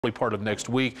part of next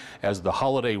week as the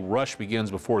holiday rush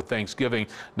begins before Thanksgiving.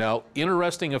 Now,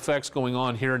 interesting effects going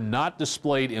on here, not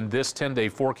displayed in this 10-day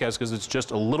forecast because it's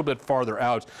just a little bit farther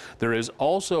out. There is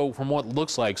also, from what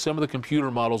looks like, some of the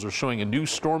computer models are showing a new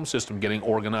storm system getting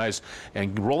organized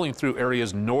and rolling through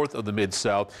areas north of the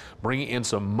Mid-South, bringing in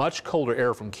some much colder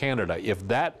air from Canada. If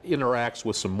that interacts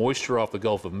with some moisture off the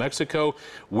Gulf of Mexico,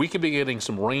 we could be getting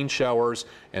some rain showers,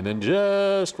 and then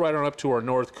just right on up to our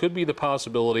north could be the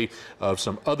possibility of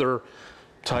some other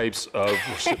types of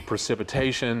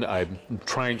precipitation. I'm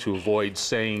trying to avoid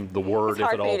saying the word if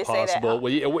at all possible.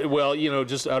 Well, you know,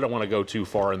 just I don't want to go too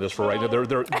far in this for right now. They're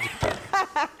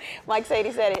Like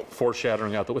Ceide said it.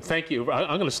 Foreshadowing out the way. Thank you. I'm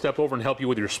going to step over and help you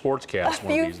with your sportscast. A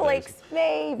few flakes,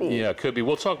 maybe. Yeah, could be.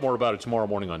 We'll talk more about it tomorrow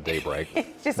morning on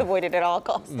Daybreak. Just avoid it at all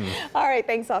costs. All right,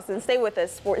 thanks, Austen. Stay with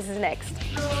us. Sports is next.